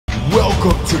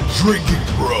Welcome to Drinkin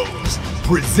Bros,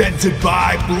 presented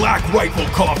by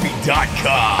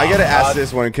BlackRifleCoffee.com. I gotta ask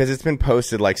this one because it's been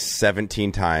posted like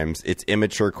 17 times. It's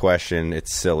immature question.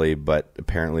 It's silly, but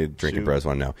apparently Drinkin Bros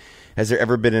want to know. Has there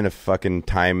ever been in a fucking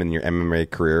time in your MMA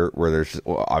career where there's,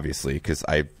 well, obviously, because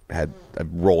I've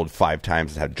rolled 5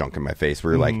 times and had junk in my face,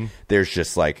 where like there's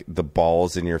just like the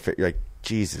balls in your face. You're like,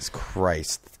 Jesus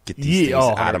Christ, get these things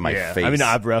out of my face. I mean,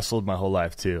 I've wrestled my whole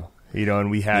life too. You know,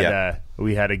 and we had a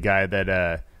guy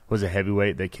that was a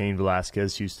heavyweight that Cain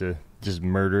Velasquez used to just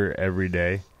murder every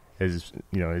day as,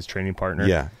 you know, his training partner.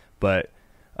 Yeah. But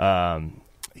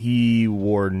he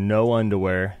wore no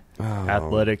underwear,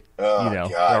 athletic,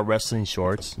 wrestling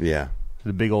shorts. Yeah.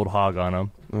 The big old hog on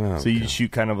him. So you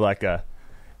shoot kind of like a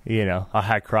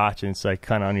high crotch, and it's like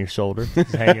kind of on your shoulder,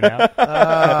 just hanging out.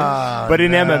 But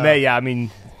in MMA, I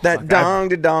mean, that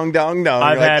dong.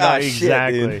 I've had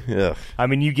exactly. Shit, I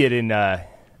mean, you get in.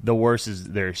 The worst is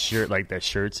their shirt, like the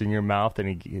shirts in your mouth,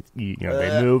 and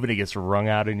they move and it gets wrung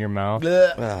out in your mouth.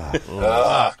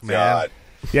 Oh, God.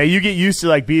 Yeah, you get used to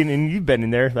like being, and you've been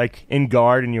in there like in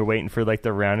guard, and you're waiting for like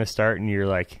the round to start, and you're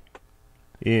like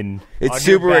it's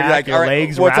super back, like, all right,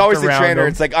 legs well, it's always the trainer. them.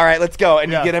 It's like, all right, let's go,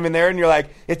 and you get him in there, and you're like,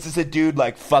 it's just a dude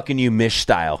like fucking you Mish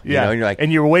style, you know? And you're like,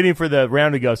 and you're waiting for the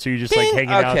round to go, so you're just like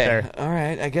hanging out there. All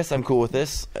right, I guess I'm cool with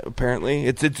this. Apparently,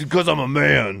 it's because I'm a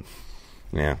man.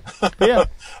 Yeah. Yeah.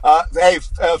 Hey,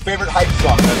 favorite hype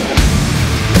song?